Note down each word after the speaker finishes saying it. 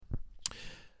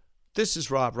This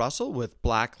is Rob Russell with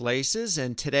Black Laces,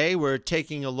 and today we're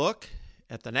taking a look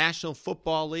at the National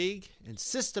Football League and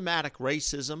systematic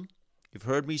racism. You've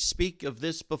heard me speak of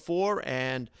this before,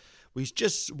 and we've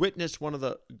just witnessed one of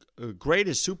the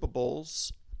greatest Super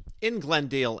Bowls in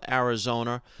Glendale,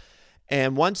 Arizona.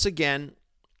 And once again,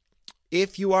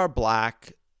 if you are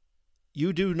black,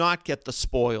 you do not get the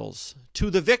spoils. To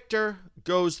the victor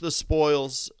goes the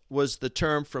spoils was the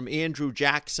term from Andrew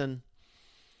Jackson,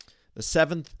 the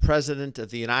 7th president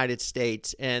of the United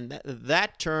States. And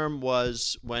that term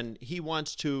was when he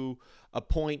wants to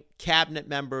appoint cabinet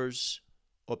members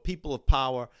or people of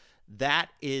power. That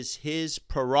is his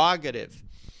prerogative.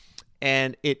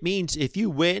 And it means if you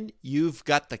win, you've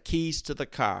got the keys to the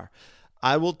car.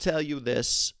 I will tell you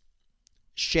this,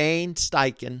 Shane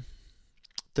Steichen,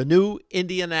 the new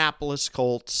Indianapolis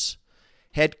Colts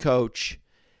head coach,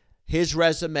 his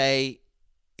resume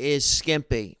is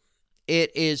skimpy.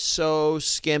 It is so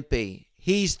skimpy.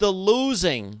 He's the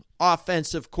losing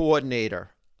offensive coordinator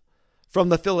from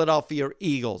the Philadelphia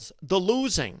Eagles. The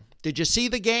losing. Did you see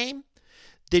the game?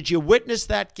 Did you witness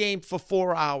that game for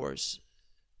 4 hours?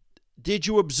 Did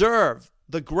you observe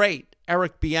the great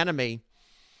Eric Bieniemy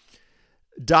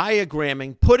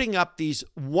diagramming, putting up these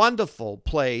wonderful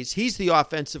plays? He's the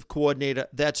offensive coordinator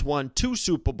that's won 2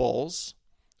 Super Bowls.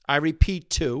 I repeat,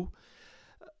 2.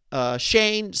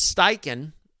 Shane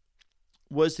Steichen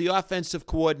was the offensive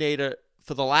coordinator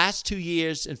for the last 2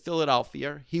 years in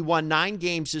Philadelphia. He won 9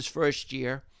 games his first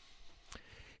year.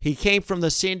 He came from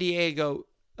the San Diego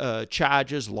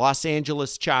Chargers, Los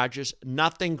Angeles Chargers.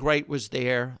 Nothing great was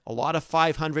there. A lot of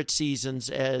 500 seasons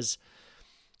as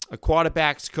a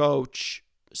quarterback's coach.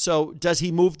 So does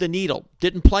he move the needle?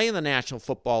 Didn't play in the National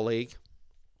Football League.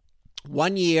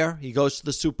 1 year, he goes to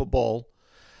the Super Bowl.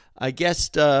 I guess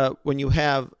when you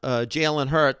have Jalen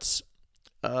Hurts,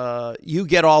 you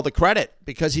get all the credit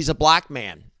because he's a black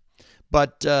man.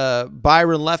 But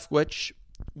Byron Leftwich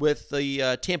with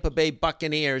the Tampa Bay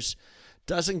Buccaneers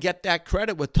doesn't get that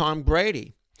credit with Tom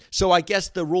Brady. So I guess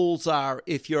the rules are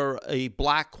if you're a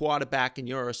black quarterback and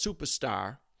you're a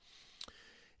superstar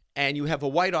and you have a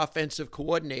white offensive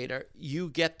coordinator, you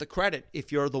get the credit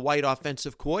if you're the white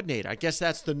offensive coordinator. I guess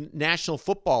that's the National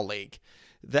Football League.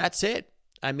 That's it.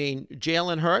 I mean,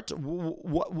 Jalen Hurts,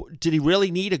 did he really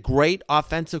need a great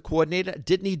offensive coordinator?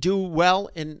 Didn't he do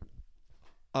well in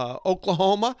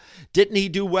Oklahoma? Didn't he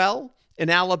do well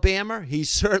in Alabama? He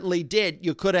certainly did.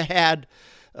 You could have had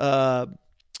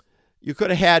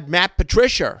Matt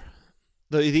Patricia,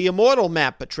 the immortal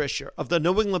Matt Patricia of the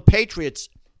New England Patriots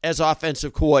as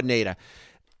offensive coordinator,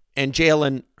 and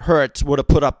Jalen Hurts would have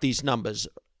put up these numbers.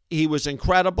 He was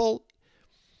incredible.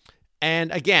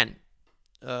 And again,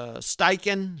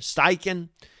 Steichen,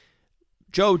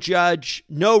 Joe Judge,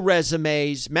 no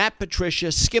resumes, Matt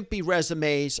Patricia, skimpy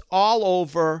resumes all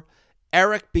over,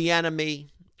 Eric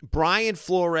Bieniemy, Brian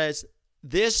Flores.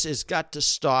 This has got to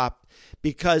stop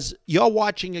because you're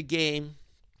watching a game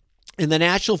in the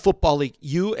National Football League.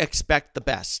 You expect the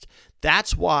best.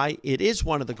 That's why it is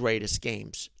one of the greatest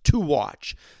games to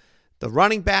watch. The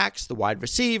running backs, the wide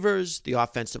receivers, the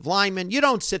offensive linemen. You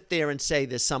don't sit there and say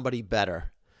there's somebody better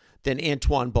than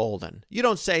Antoine Bolden. You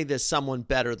don't say there's someone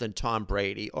better than Tom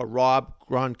Brady or Rob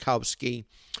Gronkowski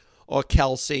or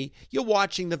Kelsey. You're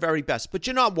watching the very best, but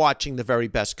you're not watching the very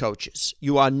best coaches.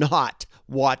 You are not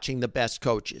watching the best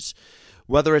coaches.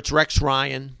 Whether it's Rex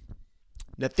Ryan,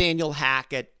 Nathaniel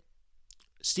Hackett,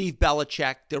 Steve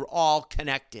Belichick, they're all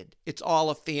connected. It's all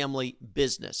a family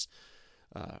business.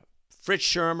 Fritz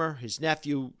Shurmur, his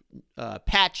nephew,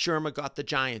 Pat Shurmur got the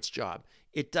Giants job.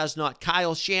 It does not.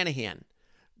 Kyle Shanahan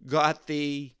got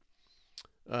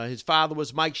his father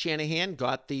was Mike Shanahan,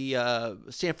 got the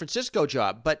San Francisco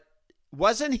job. But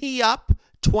wasn't he up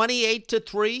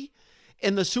 28-3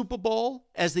 in the Super Bowl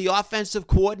as the offensive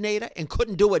coordinator and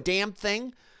couldn't do a damn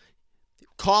thing?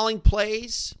 Calling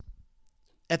plays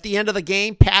at the end of the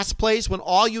game, pass plays when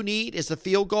all you need is a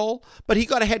field goal. But he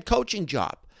got a head coaching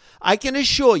job. I can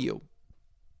assure you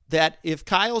that if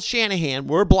Kyle Shanahan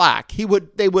were black, they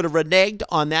would have reneged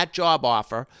on that job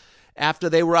offer after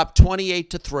they were up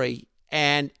 28-3,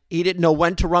 and he didn't know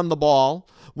when to run the ball,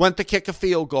 when to kick a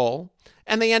field goal,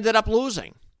 and they ended up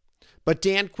losing. But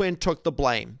Dan Quinn took the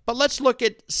blame. But let's look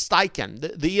at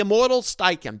Steichen, the immortal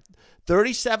Steichen,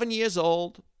 37 years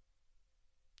old,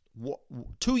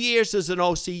 2 years as an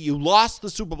OC. You lost the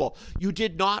Super Bowl. You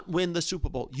did not win the Super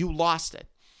Bowl. You lost it.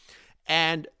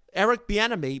 And Eric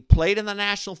Bieniemy played in the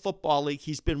National Football League.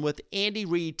 He's been with Andy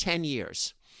Reid 10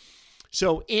 years.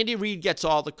 So Andy Reid gets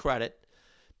all the credit.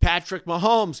 Patrick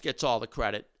Mahomes gets all the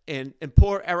credit. And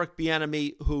poor Eric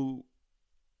Bieniemy, who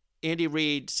Andy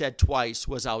Reid said twice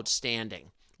was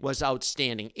outstanding. was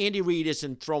outstanding. Andy Reid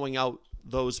isn't throwing out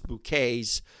those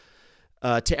bouquets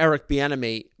to Eric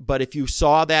Bieniemy, but if you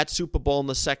saw that Super Bowl in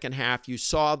the second half, you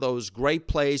saw those great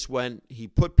plays when he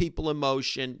put people in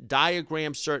motion,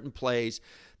 diagrammed certain plays.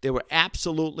 They were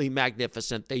absolutely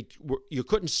magnificent. You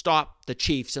couldn't stop the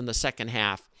Chiefs in the second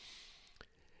half.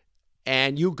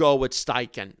 And you go with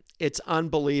Steichen. It's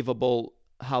unbelievable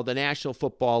how the National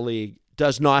Football League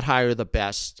does not hire the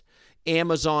best.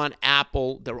 Amazon,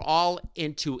 Apple, they're all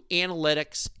into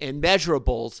analytics and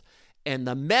measurables. And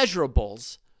the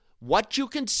measurables, what you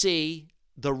can see,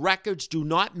 the records do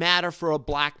not matter for a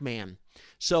black man.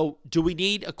 So do we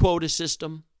need a quota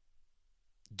system?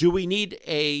 Do we need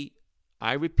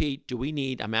I repeat,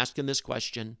 I'm asking this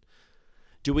question,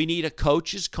 do we need a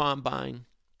coach's combine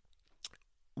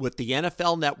with the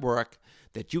NFL Network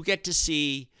that you get to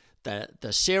see the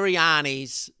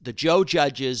Siriannis, the Joe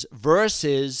Judges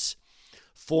versus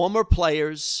former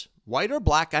players, white or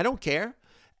black, I don't care,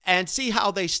 and see how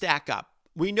they stack up?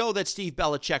 We know that Steve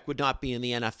Belichick would not be in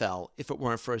the NFL if it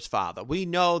weren't for his father. We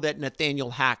know that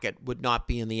Nathaniel Hackett would not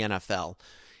be in the NFL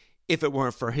if it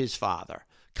weren't for his father.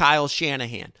 Kyle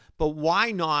Shanahan. But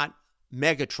why not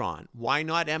Megatron? Why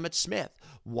not Emmitt Smith?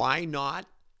 Why not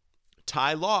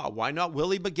Ty Law? Why not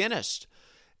Willie McGinnis?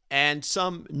 And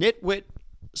some nitwit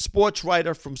sports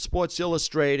writer from Sports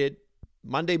Illustrated,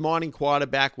 Monday morning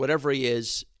quarterback, whatever he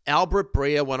is, Albert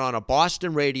Breer, went on a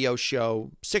Boston radio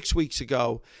show 6 weeks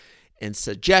ago and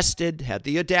had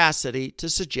the audacity to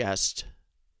suggest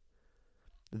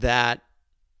that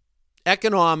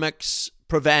economics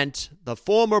prevent the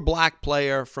former black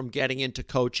player from getting into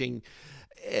coaching,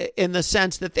 in the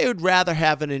sense that they would rather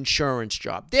have an insurance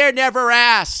job. They're never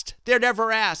asked.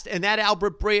 And that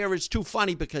Albert Breer is too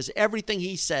funny because everything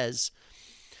he says,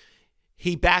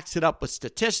 he backs it up with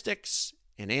statistics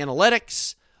and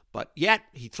analytics, but yet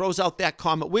he throws out that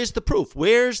comment. Where's the proof?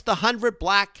 Where's the 100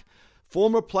 black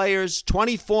former players,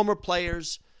 20 former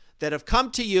players that have come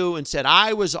to you and said,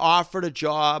 I was offered a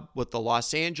job with the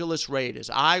Los Angeles Raiders,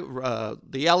 the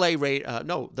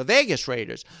Vegas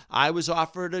Raiders. I was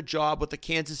offered a job with the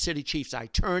Kansas City Chiefs. I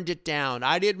turned it down.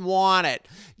 I didn't want it.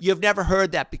 You've never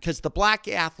heard that because the black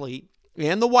athlete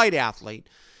and the white athlete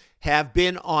have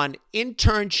been on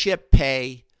internship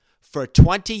pay for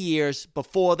 20 years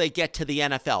before they get to the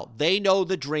NFL. They know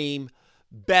the dream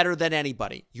better than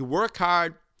anybody. You work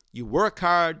hard, you work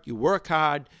hard, you work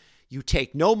hard. You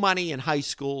take no money in high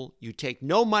school. You take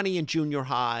no money in junior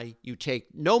high. You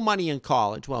take no money in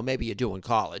college. Well, maybe you do in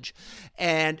college.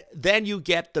 And then you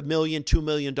get the $1 million, $2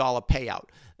 million payout.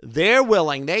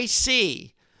 They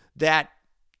see that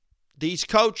these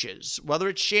coaches, whether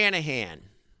it's Shanahan,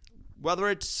 whether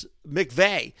it's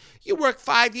McVay, you work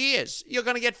 5 years. You're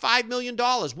going to get $5 million.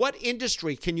 What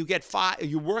industry can you get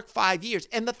you work 5 years?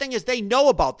 And the thing is, they know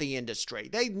about the industry.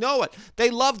 They know it. They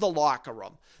love the locker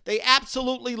room. They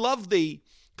absolutely love the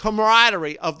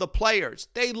camaraderie of the players.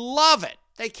 They love it.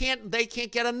 They can't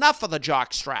get enough of the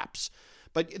jock straps.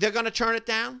 But they're going to turn it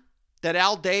down? That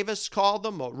Al Davis called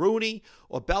them, or Rooney,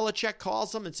 or Belichick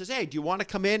calls them and says, hey, do you want to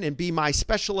come in and be my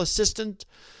special assistant?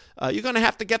 You're going to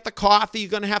have to get the coffee. You're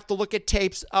going to have to look at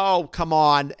tapes. Oh, come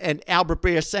on. And Albert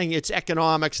Breer saying it's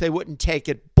economics. They wouldn't take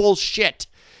it. Bullshit.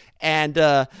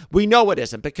 And we know it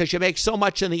isn't, because you make so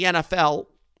much in the NFL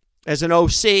as an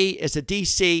OC, as a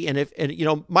DC, and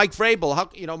Mike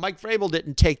Vrabel. Mike Vrabel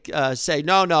didn't say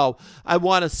no. I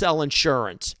want to sell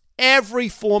insurance. Every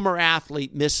former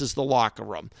athlete misses the locker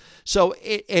room.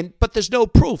 But there's no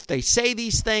proof. They say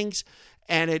these things,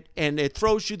 and it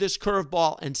throws you this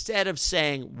curveball instead of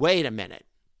saying, wait a minute.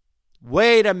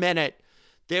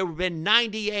 There have been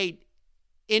 98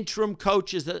 interim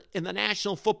coaches in the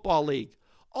National Football League.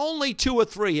 Only 2 or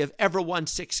 3 have ever won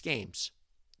 6 games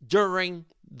during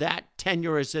that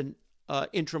tenure as an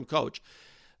interim coach.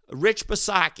 Rich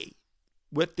Bisaccia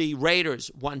with the Raiders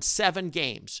won 7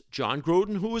 games. John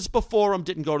Gruden, who was before him,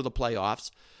 didn't go to the playoffs.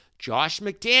 Josh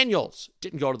McDaniels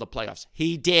didn't go to the playoffs.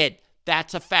 He did.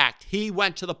 That's a fact. He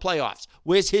went to the playoffs.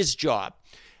 Where's his job?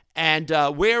 And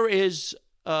where is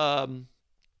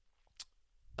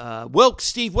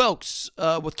Steve Wilkes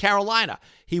with Carolina?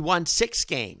 He won 6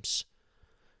 games.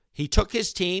 He took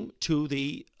his team to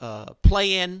the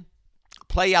play-in,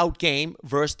 play-out game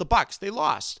versus the Bucs. They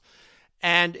lost.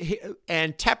 And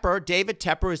David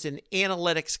Tepper is an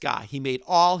analytics guy. He made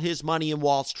all his money in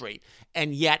Wall Street,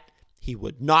 and yet he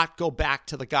would not go back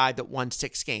to the guy that won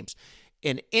 6 games.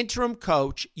 An interim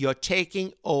coach, you're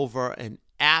taking over an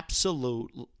absolute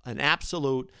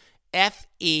FEMA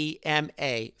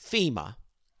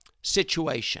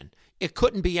situation. It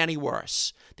couldn't be any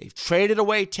worse. They've traded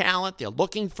away talent. They're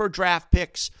looking for draft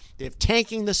picks. They're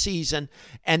tanking the season,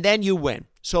 and then you win.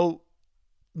 So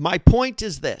my point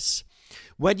is this.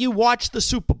 When you watch the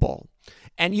Super Bowl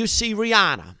and you see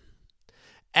Rihanna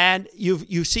and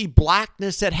you see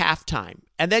blackness at halftime,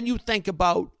 and then you think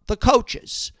about the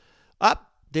coaches.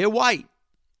 They're white.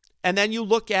 And then you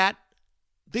look at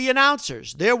the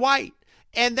announcers. They're white.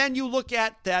 And then you look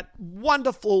at that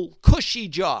wonderful, cushy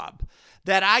job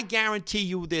that I guarantee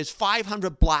you there's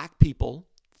 500 black people,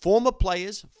 former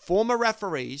players, former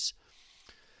referees,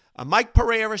 Mike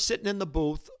Pereira sitting in the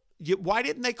booth. Why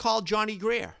didn't they call Johnny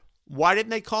Greer? Why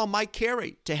didn't they call Mike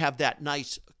Carey to have that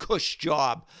nice cush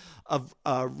job of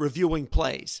reviewing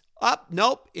plays?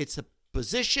 Nope. It's a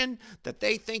position that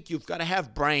they think you've got to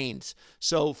have brains.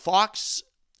 So Fox,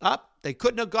 they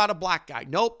couldn't have got a black guy.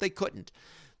 Nope, they couldn't.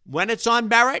 When it's on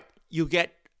merit, you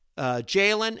get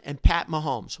Jalen and Pat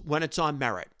Mahomes when it's on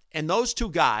merit. And those two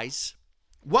guys,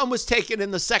 one was taken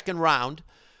in the second round,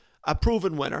 a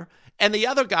proven winner, and the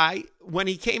other guy, when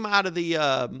he came out of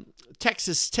the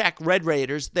Texas Tech Red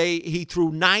Raiders, he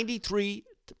threw 93,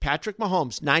 Patrick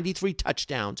Mahomes, 93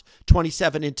 touchdowns,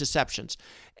 27 interceptions.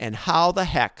 And how the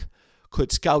heck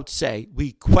could scouts say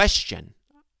we question,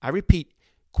 I repeat,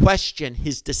 question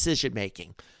his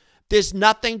decision-making? There's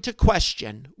nothing to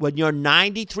question when you're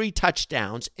 93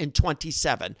 touchdowns in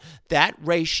 27. That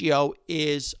ratio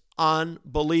is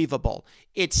unbelievable.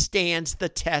 It stands the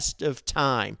test of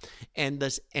time. And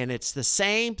it's the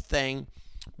same thing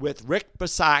with Rick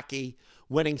Bisaccia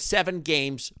winning 7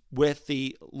 games with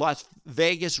the Las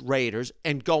Vegas Raiders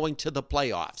and going to the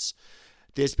playoffs.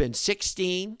 There's been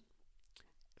 16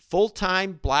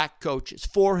 full-time black coaches.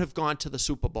 4 have gone to the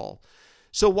Super Bowl.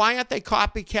 So why aren't they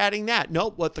copycatting that? No,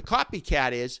 what the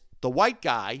copycat is, the white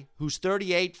guy who's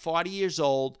 38, 40 years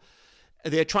old,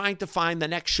 they're trying to find the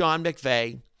next Sean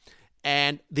McVay,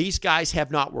 and these guys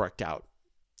have not worked out.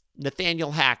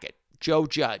 Nathaniel Hackett, Joe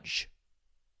Judge,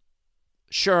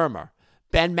 Shermer,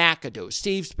 Ben McAdoo,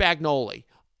 Steve Spagnuolo.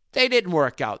 They didn't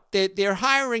work out. They're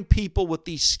hiring people with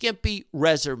these skimpy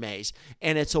resumes,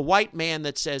 and it's a white man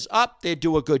that says, they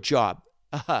do a good job.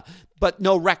 But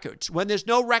no records. When there's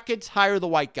no records, hire the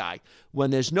white guy. When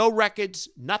there's no records,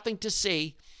 nothing to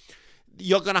see,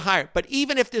 you're going to hire. But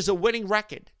even if there's a winning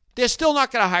record, they're still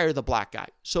not going to hire the black guy.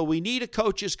 So we need a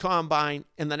coaches combine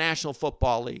in the National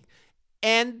Football League.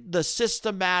 End the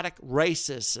systematic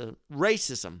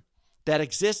racism that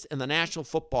exists in the National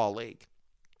Football League.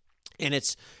 And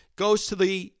it goes to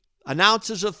the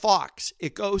announcers of Fox.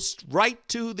 It goes right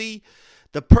to the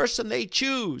person they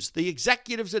choose, the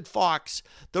executives at Fox.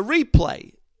 The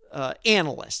replay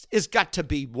analyst has got to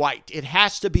be white. It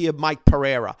has to be a Mike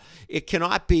Pereira. It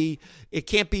can't be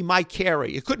Mike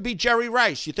Carey. It couldn't be Jerry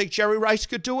Rice. You think Jerry Rice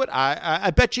could do it?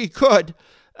 I bet you he could.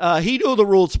 He knew the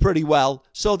rules pretty well.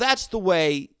 So that's the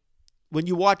way, when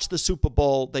you watch the Super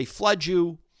Bowl, they flood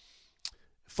you.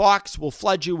 Fox will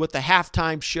flood you with the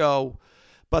halftime show,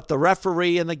 but the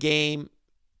referee in the game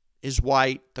is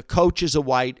white. The coaches are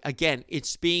white. Again,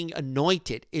 it's being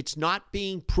anointed. It's not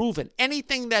being proven.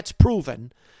 Anything that's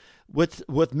proven with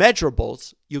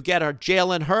measurables, you get a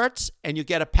Jalen Hurts and you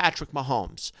get a Patrick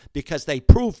Mahomes because they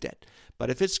proved it. But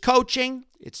if it's coaching,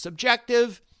 it's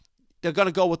subjective, they're going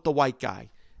to go with the white guy.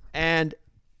 And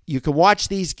you can watch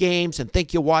these games and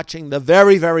think you're watching the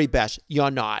very, very best. You're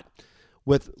not.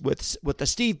 With the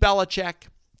Steve Belichick,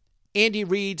 Andy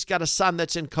Reid's got a son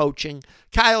that's in coaching,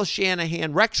 Kyle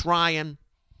Shanahan, Rex Ryan.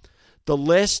 The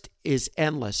list is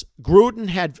endless. Gruden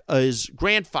his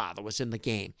grandfather was in the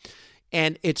game,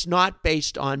 and it's not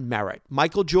based on merit.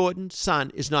 Michael Jordan's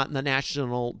son is not in the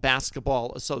National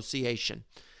Basketball Association.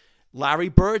 Larry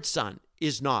Bird's son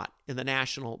is not in the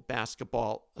National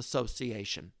Basketball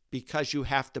Association because you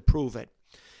have to prove it,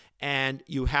 and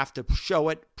you have to show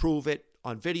it, prove it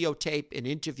on videotape in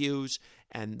interviews.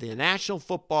 And the National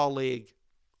Football League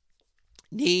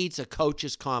needs a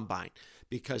coach's combine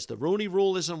because the Rooney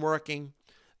Rule isn't working,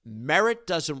 merit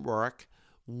doesn't work,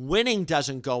 winning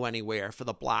doesn't go anywhere for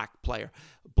the black player,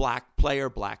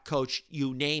 black coach,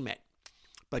 you name it.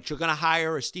 But you're going to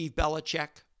hire a Steve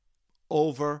Belichick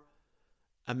over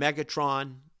a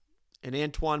Megatron, an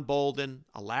Antoine Bolden,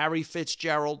 a Larry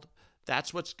Fitzgerald.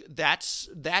 That's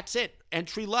it.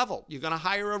 Entry level. You're going to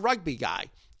hire a rugby guy.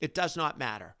 It does not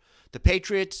matter. The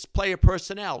Patriots player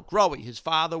personnel, Growy, his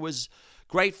father was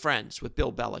great friends with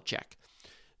Bill Belichick.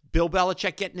 Bill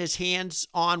Belichick getting his hands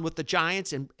on with the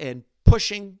Giants and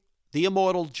pushing the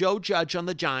immortal Joe Judge on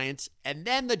the Giants, and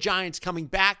then the Giants coming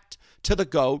back to the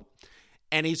GOAT,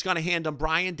 and he's going to hand him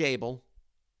Brian Dable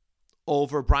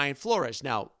over Brian Flores.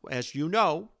 Now, as you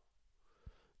know,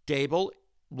 Dable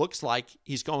looks like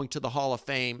he's going to the Hall of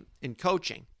Fame in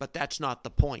coaching, but that's not the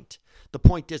point. The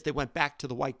point is they went back to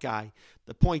the white guy.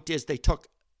 The point is they took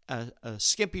a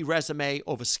skimpy resume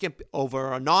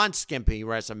over a non-skimpy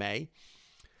resume,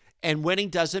 and winning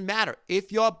doesn't matter.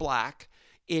 If you're black,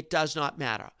 it does not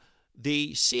matter.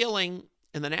 The ceiling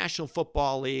in the National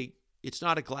Football League, it's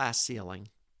not a glass ceiling.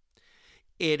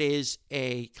 It is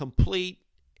a complete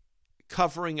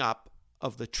covering up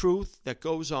of the truth that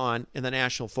goes on in the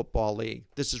National Football League.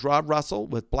 This is Rod Russell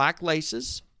with Black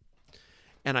Laces,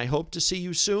 and I hope to see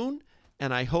you soon,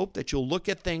 and I hope that you'll look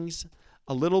at things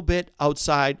a little bit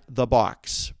outside the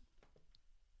box.